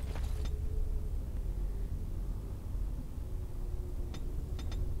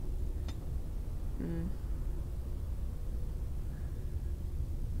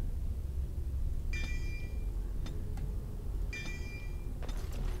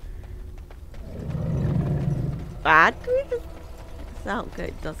 Bad? It's not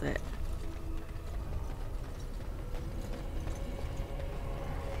good, does it?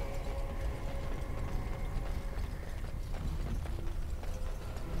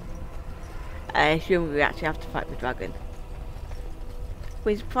 I assume we actually have to fight the dragon.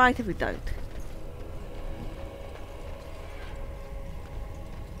 We're surprised if we don't.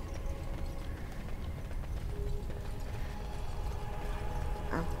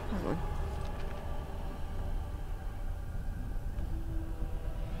 Oh, hang on.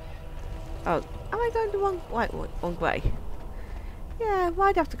 Oh, am I going the wrong way? Yeah,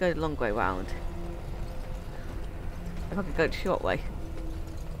 why'd I have to go the long way round? If I could go the short way.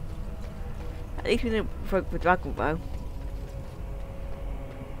 At least we didn't broke the dragon bow.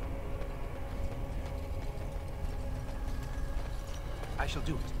 I shall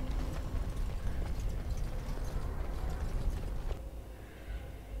do it.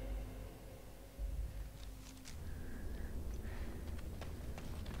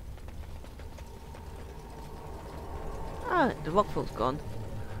 Ah, the rockfall's gone.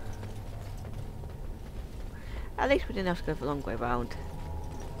 At least we didn't have to go the long way round.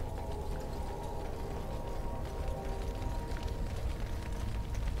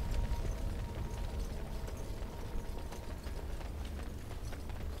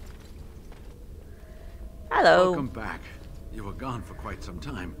 Hello. Welcome back. You were gone for quite some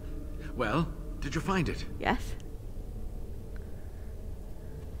time. Well, did you find it? Yes.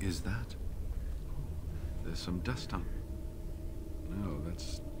 Is that? There's some dust on. No,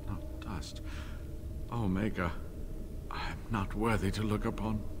 that's not dust. Oh, Maker, I'm not worthy to look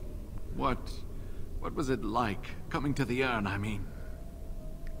upon. What was it like, coming to the urn, I mean?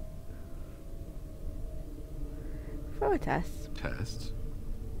 For a test. Tests?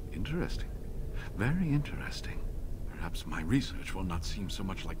 Interesting. Very interesting. Perhaps my research will not seem so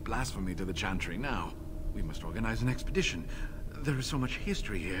much like blasphemy to the Chantry now. We must organize an expedition. There is so much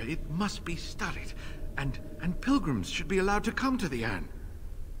history here, it must be studied. And pilgrims should be allowed to come to the urn.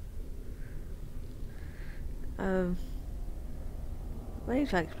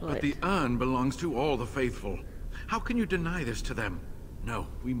 But the urn belongs to all the faithful. How can you deny this to them? No,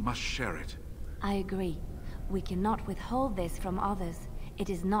 we must share it. I agree. We cannot withhold this from others. It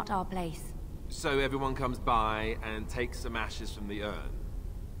is not our place. So everyone comes by and takes some ashes from the urn.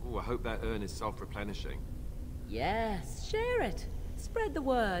 Oh, I hope that urn is self-replenishing. Yes, share it. Spread the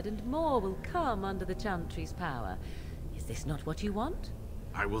word and more will come under the Chantry's power. Is this not what you want?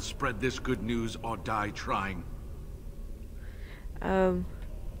 I will spread this good news or die trying. I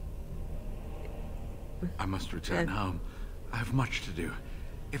must return home. I have much to do.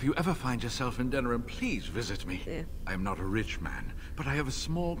 If you ever find yourself in Denerim, please visit me. Yeah. I am not a rich man, but I have a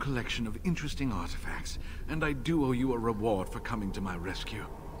small collection of interesting artifacts, and I do owe you a reward for coming to my rescue.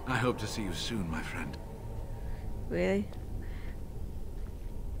 I hope to see you soon, my friend. Really?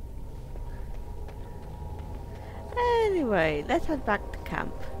 Anyway, let's head back to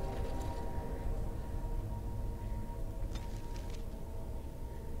camp.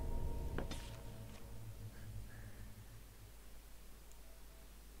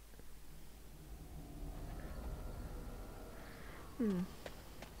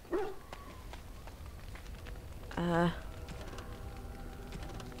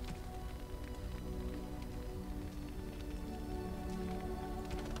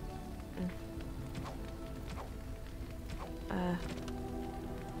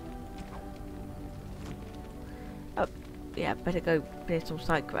 Oh, yeah, better go finish some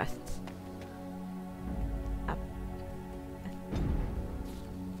side quests. Up.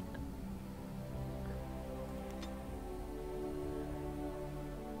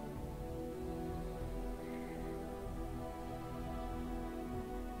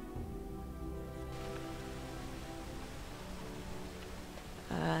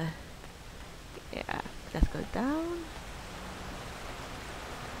 Yeah, let's go down.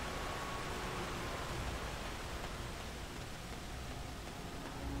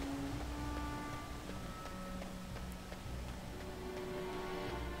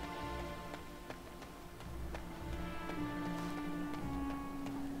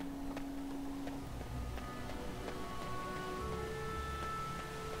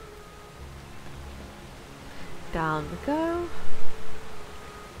 Down we go.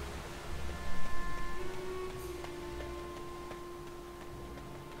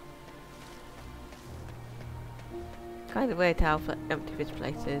 Kind of weird how empty this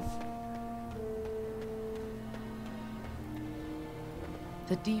place is.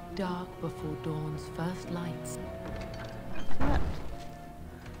 The deep dark before dawn's first lights.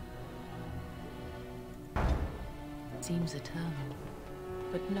 Seems eternal,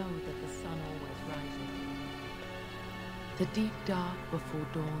 but know that the sun always rises. The deep dark before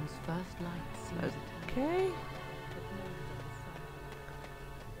dawn's first light seems okay. eternal.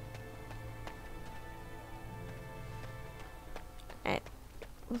 It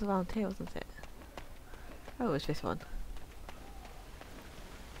was around here, wasn't it? Oh, it was this one.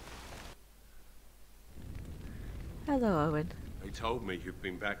 Hello, Owen. They told me you've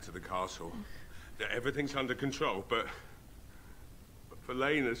been back to the castle, that everything's under control, but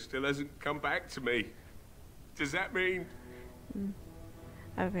Felena still hasn't come back to me. Does that mean?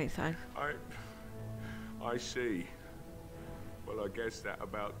 I think so. I see. Well, I guess that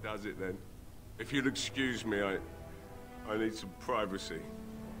about does it then. If you'll excuse me, I need some privacy.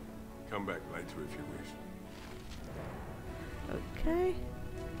 Come back later if you wish. Okay.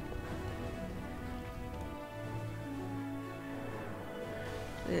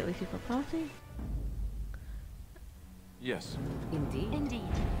 We keep a party? Yes. Indeed. Indeed.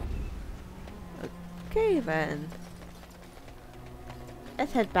 Okay then.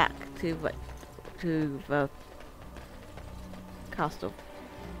 Let's head back to the castle.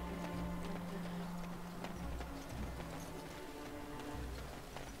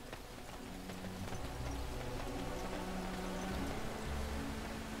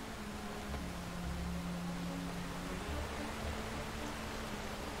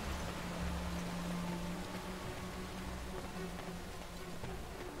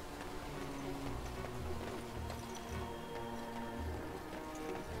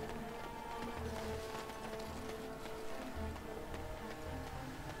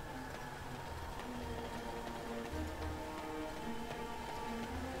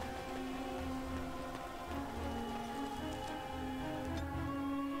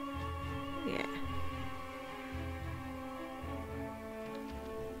 Yeah.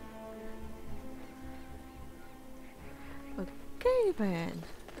 Okay then.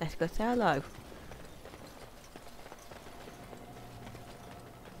 Let's go say hello.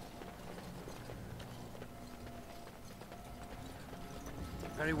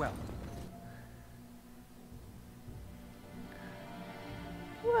 Very well.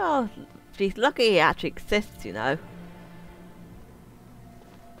 Well, she's lucky he actually exists, you know.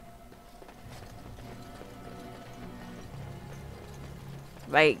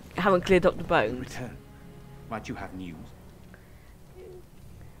 They haven't cleared up the bones. Return. Might you have news?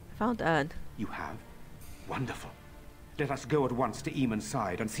 I found urn. You have? Wonderful. Let us go at once to Eamon's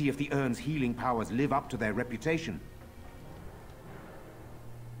side and see if the urn's healing powers live up to their reputation.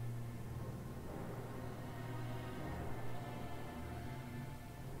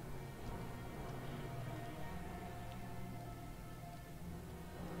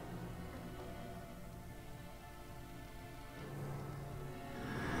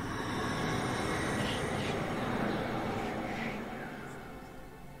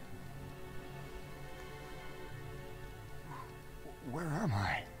 Where am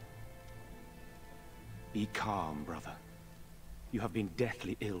I? Be calm, brother. You have been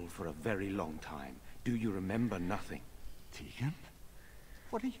deathly ill for a very long time. Do you remember nothing? Tegan?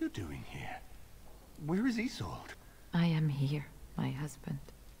 What are you doing here? Where is Isolde? I am here, my husband.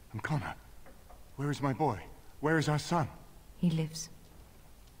 And Connor? Where is my boy? Where is our son? He lives,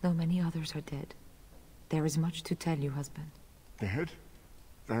 though many others are dead. There is much to tell you, husband. Dead?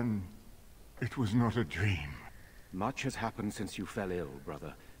 Then it was not a dream. Much has happened since you fell ill,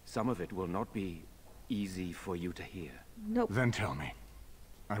 brother. Some of it will not be easy for you to hear. Nope. Then tell me.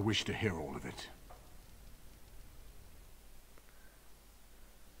 I wish to hear all of it.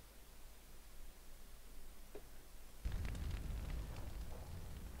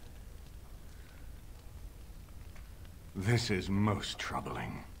 This is most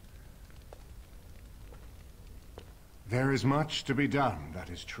troubling. There is much to be done, that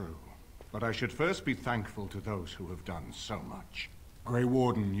is true. But I should first be thankful to those who have done so much. Grey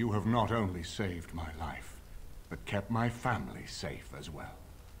Warden, you have not only saved my life, but kept my family safe as well.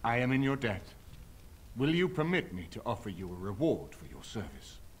 I am in your debt. Will you permit me to offer you a reward for your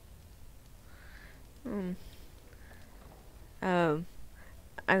service? I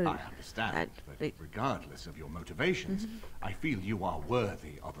understand, but regardless of your motivations, I feel you are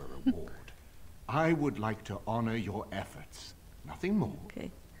worthy of a reward. I would like to honor your efforts, nothing more. Okay.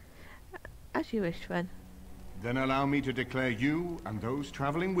 As you wish, then. Then allow me to declare you and those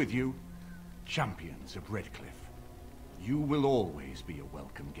traveling with you champions of Redcliffe. You will always be a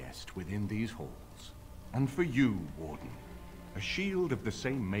welcome guest within these halls. And for you, Warden, a shield of the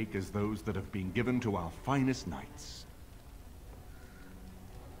same make as those that have been given to our finest knights.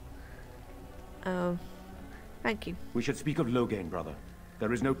 Thank you. We should speak of Loghain, brother.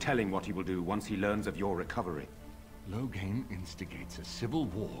 There is no telling what he will do once he learns of your recovery. Loghain instigates a civil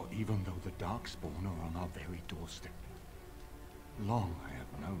war even though the Darkspawn are on our very doorstep. Long I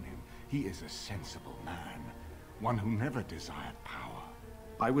have known him. He is a sensible man, one who never desired power.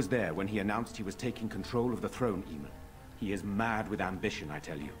 I was there when he announced he was taking control of the throne, Eamon. He is mad with ambition, I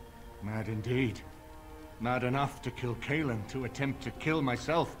tell you. Mad indeed. Mad enough to kill Cailan, to attempt to kill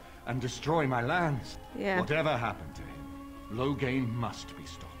myself, and destroy my lands. Yeah. Whatever happened to him, Loghain must be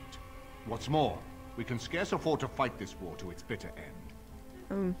stopped. What's more, we can scarce afford to fight this war to its bitter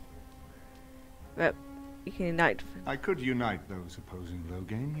end. But you can unite. I could unite those opposing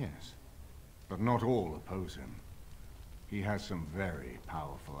Loghain, yes. But not all oppose him. He has some very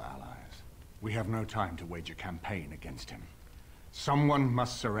powerful allies. We have no time to wage a campaign against him. Someone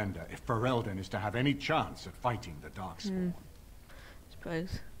must surrender if Ferelden is to have any chance at fighting the Darkspawn.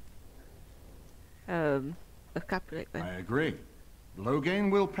 Suppose. A Capulet then. I agree. Loghain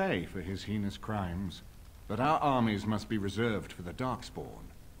will pay for his heinous crimes, but our armies must be reserved for the Darkspawn,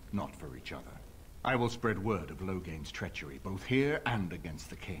 not for each other. I will spread word of Loghain's treachery, both here and against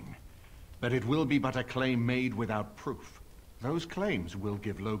the king. But it will be but a claim made without proof. Those claims will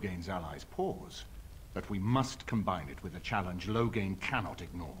give Loghain's allies pause, but we must combine it with a challenge Loghain cannot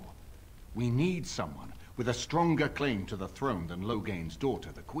ignore. We need someone with a stronger claim to the throne than Loghain's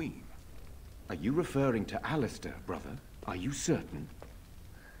daughter, the Queen. Are you referring to Alistair, brother? Are you certain?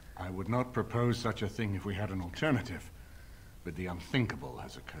 I would not propose such a thing if we had an alternative, but the unthinkable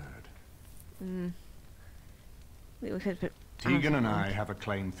has occurred. Tegan and I have a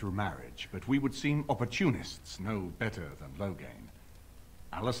claim through marriage, but we would seem opportunists no better than Loghain.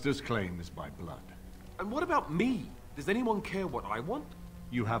 Alistair's claim is by blood. And what about me? Does anyone care what I want?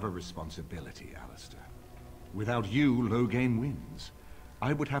 You have a responsibility, Alistair. Without you, Loghain wins.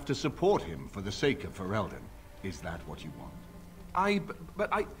 I would have to support him for the sake of Ferelden. Is that what you want?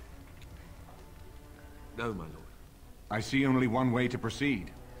 But I... No, my lord. I see only one way to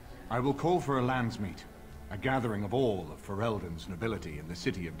proceed. I will call for a landsmeet, a gathering of all of Ferelden's nobility in the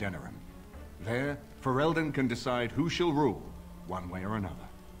city of Denerim. There, Ferelden can decide who shall rule, one way or another.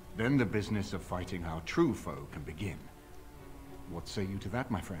 Then the business of fighting our true foe can begin. What say you to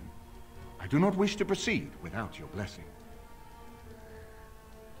that, my friend? I do not wish to proceed without your blessing.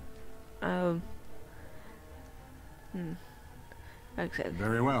 Okay.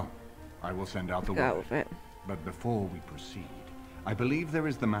 Very well. I will send out the word. But before we proceed, I believe there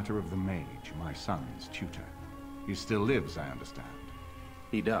is the matter of the mage, my son's tutor. He still lives, I understand.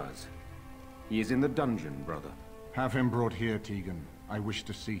 He does. He is in the dungeon, brother. Have him brought here, Tegan. I wish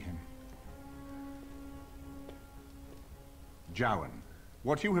to see him. Jowan,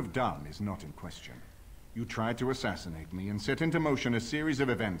 what you have done is not in question. You tried to assassinate me and set into motion a series of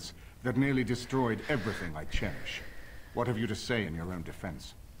events that nearly destroyed everything I cherish. What have you to say in your own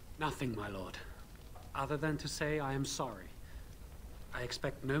defense? Nothing, my lord. Other than to say I am sorry. I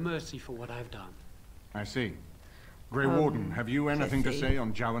expect no mercy for what I've done. I see. Grey Warden, have you anything to say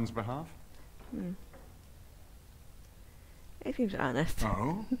on Jowan's behalf? It seems honest.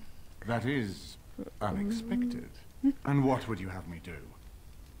 Oh? That is unexpected. And what would you have me do?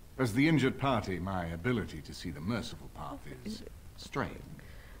 As the injured party, my ability to see the merciful path is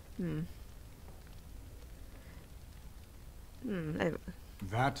strained.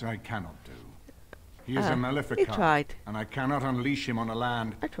 That I cannot do. He is a Maleficar, and I cannot unleash him on a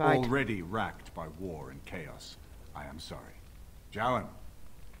land already racked by war and chaos. I am sorry. Jowan,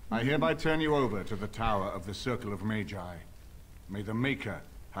 I hereby turn you over to the Tower of the Circle of Magi. May the Maker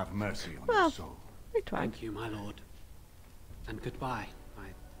have mercy on your soul. Thank you, my lord. And goodbye, my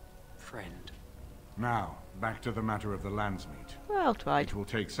friend. Now, back to the matter of the landsmeet. Well tried. It will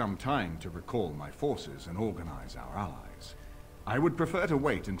take some time to recall my forces and organize our allies. I would prefer to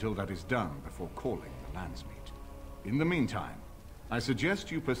wait until that is done before calling the landsmeet. In the meantime, I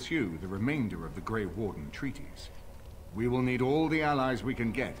suggest you pursue the remainder of the Grey Warden treaties. We will need all the allies we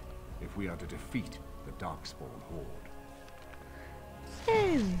can get if we are to defeat the Darkspawn horde.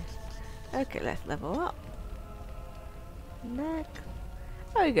 Okay, let's level up. Next.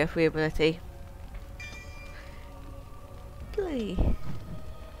 There we go for ability. Play.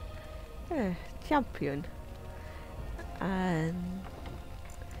 Champion. And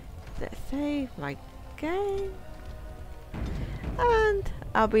let's save my game. And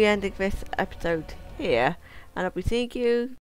I'll be ending this episode here. And I'll be seeing you